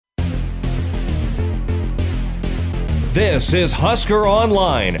This is Husker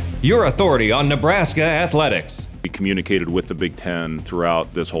Online, your authority on Nebraska athletics. We communicated with the Big Ten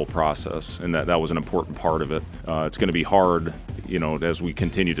throughout this whole process, and that was an important part of it. It's going to be hard, as we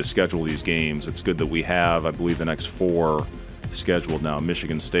continue to schedule these games. It's good that we have, I believe, the next 4 scheduled now: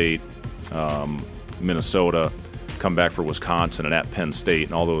 Michigan State, Minnesota, come back for Wisconsin, and at Penn State.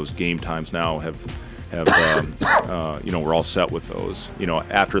 And all those game times now have we're all set with those.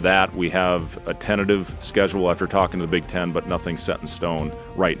 After that, we have a tentative schedule after talking to the Big Ten, but nothing set in stone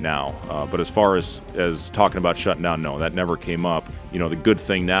right now. But as far as talking about shutting down, no, that never came up. The good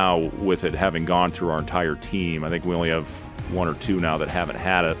thing now with it having gone through our entire team, I think we only have 1 or 2 now that haven't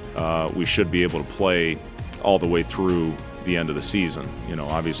had it. We should be able to play all the way through the end of the season,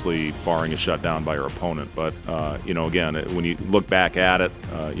 obviously barring a shutdown by our opponent. But, again, when you look back at it,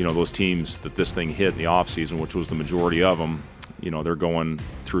 those teams that this thing hit in the offseason, which was the majority of them, they're going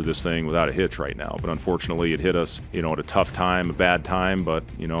through this thing without a hitch right now. But unfortunately, it hit us, at a tough time, a bad time. But,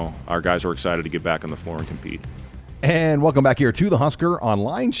 our guys are excited to get back on the floor and compete. And welcome back here to the Husker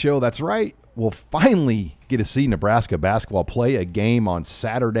Online Show. That's right. We'll finally get to see Nebraska basketball play a game on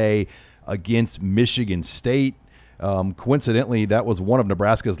Saturday against Michigan State. Coincidentally, that was one of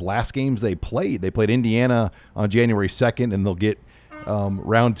Nebraska's last games they played. They played Indiana on January 2nd, and they'll get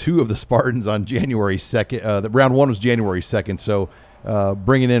round 2 of the Spartans on January 2nd. Round 1 was January 2nd. So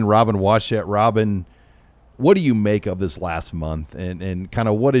bringing in Robin Washut. Robin, what do you make of this last month, and kind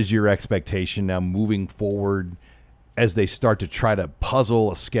of what is your expectation now moving forward as they start to try to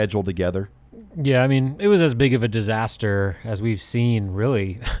puzzle a schedule together? Yeah, it was as big of a disaster as we've seen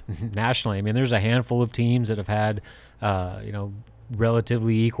really nationally. There's a handful of teams that have had,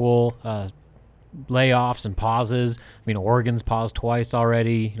 relatively equal layoffs and pauses. Oregon's paused twice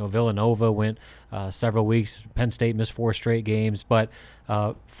already. Villanova went several weeks. Penn State missed 4 straight games. But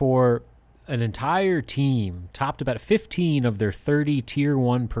for an entire team, top to about 15 of their 30 Tier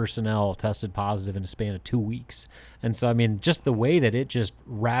 1 personnel tested positive in a span of 2 weeks. And so, just the way that it just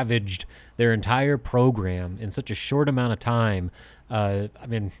ravaged their entire program in such a short amount of time, I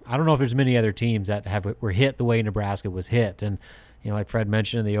don't know if there's many other teams that were hit the way Nebraska was hit. And, like Fred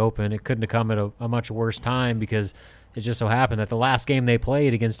mentioned in the open, it couldn't have come at a much worse time, because it just so happened that the last game they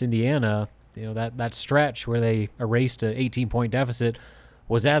played against Indiana, that stretch where they erased an 18-point deficit,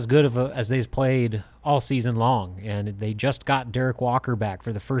 was as good as they've played all season long. And they just got Derek Walker back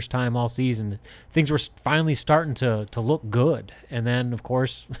for the first time all season. Things were finally starting to look good. And then, of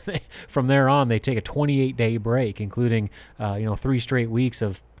course, from there on, they take a 28-day break, including 3 straight weeks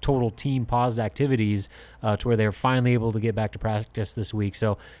of total team paused activities to where they're finally able to get back to practice this week.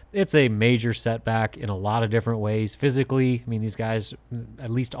 So it's a major setback in a lot of different ways. Physically, these guys, at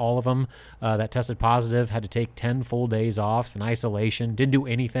least all of them that tested positive, had to take 10 full days off in isolation, didn't do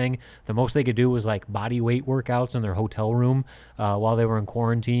anything. The most they could do was like body weight workouts in their hotel room while they were in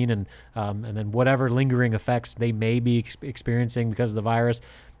quarantine, and then whatever lingering effects they may be experiencing because of the virus.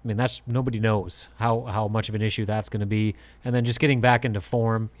 That's, nobody knows how much of an issue that's going to be. And then just getting back into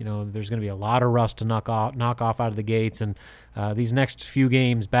form, there's going to be a lot of rust to knock off out of the gates. And these next few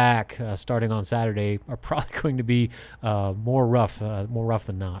games back, starting on Saturday, are probably going to be more rough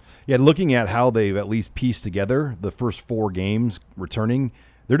than not. Yeah, looking at how they've at least pieced together the first 4 games returning,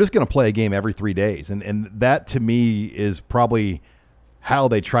 they're just going to play a game every 3 days. And that, to me, is probably how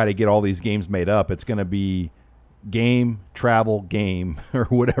they try to get all these games made up. It's going to be game, travel, game, or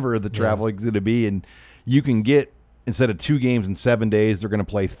whatever the travel is going to be. And you can get, instead of 2 games in 7 days, they're going to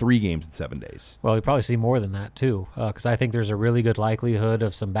play 3 games in 7 days. Well, you probably see more than that, too, because I think there's a really good likelihood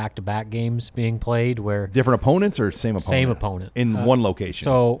of some back-to-back games being played where... Different opponents or same opponent? Same opponent. In one location.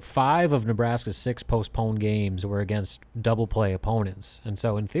 So 5 of Nebraska's 6 postponed games were against double-play opponents. And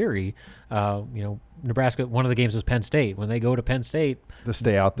so, in theory, Nebraska, one of the games was Penn State. When they go to Penn State, to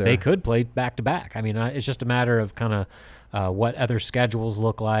stay out there, they could play back-to-back. It's just a matter of kind of what other schedules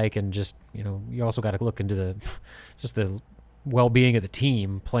look like, and just, you also got to look into the well-being of the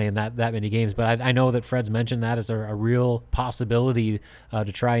team playing that many games. But I know that Fred's mentioned that as a real possibility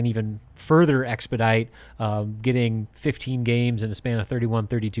to try and even further expedite getting 15 games in a span of 31,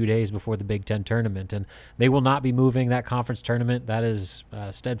 32 days before the Big Ten tournament. And they will not be moving that conference tournament. That is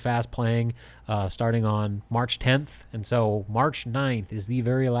steadfast playing starting on March 10th. And so March 9th is the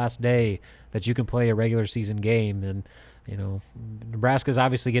very last day that you can play a regular season game. And Nebraska's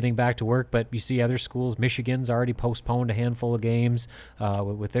obviously getting back to work, but you see other schools. Michigan's already postponed a handful of games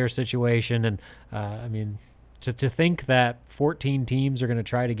with their situation. And, to think that 14 teams are going to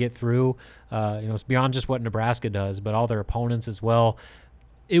try to get through, it's beyond just what Nebraska does, but all their opponents as well.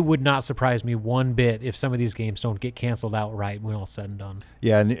 it would not surprise me one bit if some of these games don't get canceled outright when all said and done.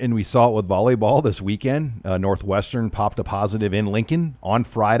 Yeah, and we saw it with volleyball this weekend. Northwestern popped a positive in Lincoln on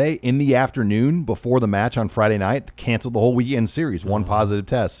Friday in the afternoon before the match on Friday night, canceled the whole weekend series, one positive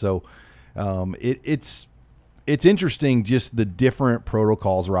test. So it's interesting just the different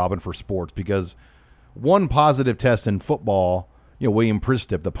protocols, Robin, for sports, because one positive test in football, William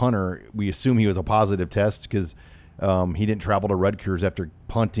Pristip, the punter, we assume he was a positive test because he didn't travel to Rutgers after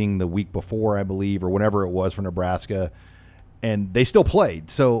punting the week before, I believe, or whenever it was for Nebraska, and they still played.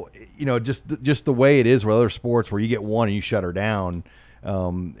 So, just the way it is with other sports where you get one and you shut her down,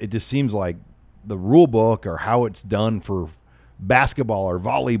 it just seems like the rule book or how it's done for basketball or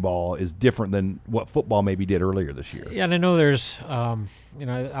volleyball is different than what football maybe did earlier this year. Yeah, and I know there's,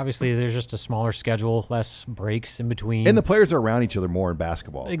 obviously there's just a smaller schedule, less breaks in between. And the players are around each other more in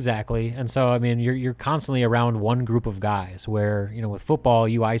basketball. Exactly. And so, I mean, you're constantly around one group of guys where, with football,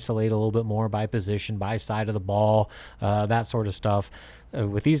 you isolate a little bit more by position, by side of the ball, that sort of stuff.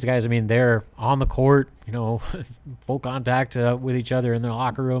 With these guys, I mean, they're on the court, full contact with each other in their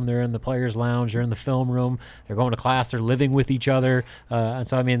locker room. They're in the players' lounge. They're in the film room. They're going to class. They're living with each other. And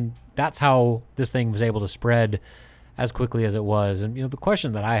so, I mean, that's how this thing was able to spread as quickly as it was. And, the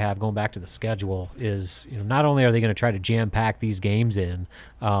question that I have going back to the schedule is, not only are they going to try to jam-pack these games in,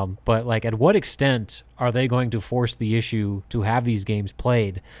 but, at what extent are they going to force the issue to have these games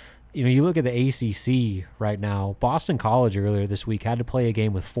played? You look at the ACC right now. Boston College earlier this week had to play a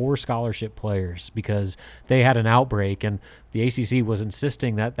game with 4 scholarship players because they had an outbreak, and the ACC was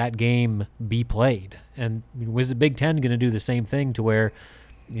insisting that that game be played. And was the Big Ten going to do the same thing to where,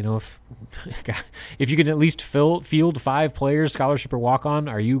 if you can at least field 5 players, scholarship or walk-on,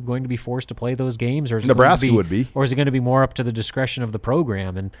 are you going to be forced to play those games? Or is Nebraska would be. Or is it going to be more up to the discretion of the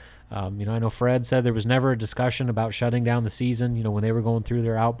program? And I know Fred said there was never a discussion about shutting down the season, when they were going through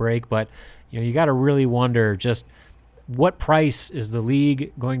their outbreak. But, you got to really wonder just what price is the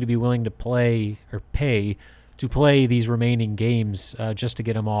league going to be willing to play or pay to play these remaining games just to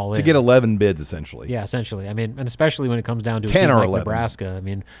get them all in. To get 11 bids, essentially. Yeah, essentially. I mean, and especially when it comes down to 10 a team or like 11. Nebraska. I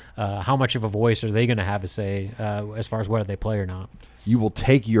mean, how much of a voice are they going to have to say as far as whether they play or not? You will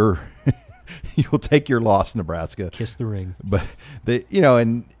take your loss, Nebraska. Kiss the ring. But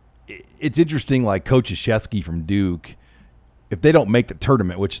and it's interesting, like Coach Krzyzewski from Duke, if they don't make the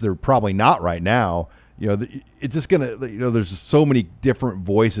tournament, which they're probably not right now, it's just going to, there's just so many different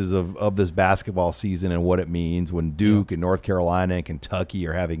voices of this basketball season and what it means when Duke and North Carolina and Kentucky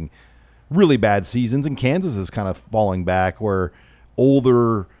are having really bad seasons, and Kansas is kind of falling back where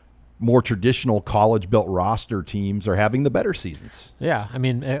older, more traditional college-built roster teams are having the better seasons. Yeah, I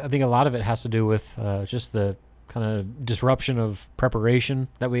mean, I think a lot of it has to do with just the kind of disruption of preparation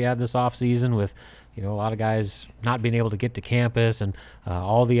that we had this offseason with, a lot of guys not being able to get to campus and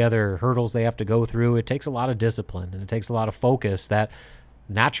all the other hurdles they have to go through. It takes a lot of discipline and it takes a lot of focus that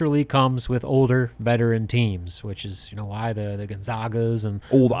naturally comes with older veteran teams, which is, why the Gonzagas and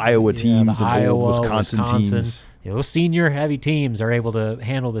old Iowa teams and Iowa, old Wisconsin teams. Those senior-heavy teams are able to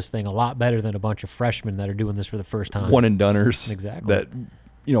handle this thing a lot better than a bunch of freshmen that are doing this for the first time. One-and-doners. Exactly. That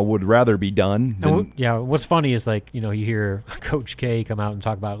would rather be done than, what's funny is you hear Coach K come out and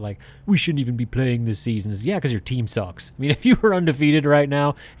talk about we shouldn't even be playing this season. It's, because your team sucks. I mean, if you were undefeated right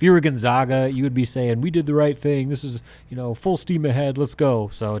now, if you were Gonzaga, you would be saying we did the right thing. This is full steam ahead. Let's go.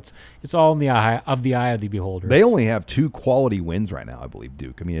 So it's all in the eye of the beholder. They only have 2 quality wins right now, I believe,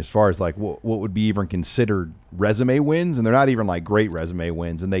 Duke. I mean, as far as what would be even considered resume wins, and they're not even great resume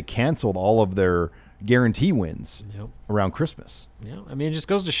wins, and they canceled all of their guarantee wins around Christmas. Yeah, I mean, it just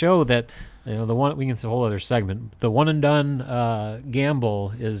goes to show that the one we can say a whole other segment. The one and done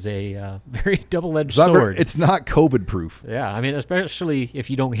gamble is a very double-edged sword. It's not COVID proof. Yeah, I mean, especially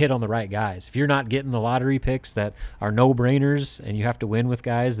if you don't hit on the right guys. If you're not getting the lottery picks that are no-brainers, and you have to win with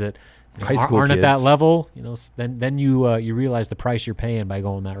guys that high school aren't kids at that level, then you realize the price you're paying by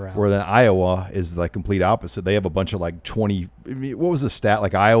going that route. Or then Iowa is the complete opposite. They have a bunch of 20. I mean, what was the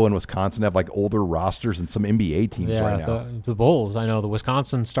stat? Iowa and Wisconsin have older rosters than some NBA teams right now. The Bulls. I know the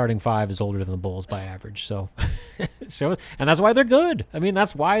Wisconsin starting 5 is older than the Bulls by average. So, and that's why they're good. I mean,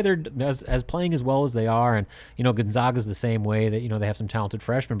 that's why they're as playing as well as they are. And Gonzaga's the same way that they have some talented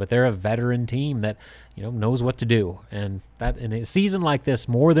freshmen, but they're a veteran team that knows what to do. And that in a season like this,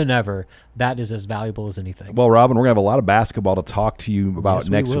 more than ever, that is as valuable as anything. Well, Robin, we're going to have a lot of basketball to talk to you about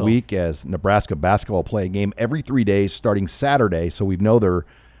next will. week as Nebraska basketball play a game every 3 days starting Saturday. So we know their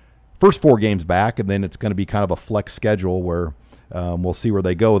first 4 games back, and then it's going to be kind of a flex schedule where we'll see where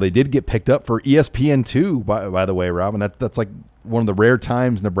they go. They did get picked up for ESPN2, by the way, Robin. That's one of the rare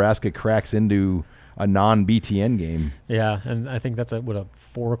times Nebraska cracks into a non-BTN game. Yeah, and I think that's a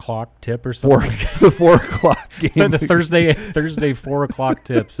 4:00 tip or something. The 4 o'clock game. The Thursday 4:00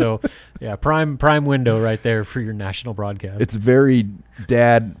 tip. So yeah, prime window right there for your national broadcast. It's very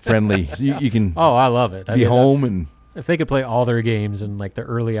dad friendly. So you can oh, I love it. be home and. If they could play all their games in like the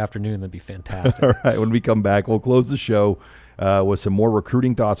early afternoon, that'd be fantastic. All right, when we come back, we'll close the show with some more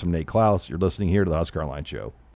recruiting thoughts from Nate Klaus. You're listening here to the Husker Online Show.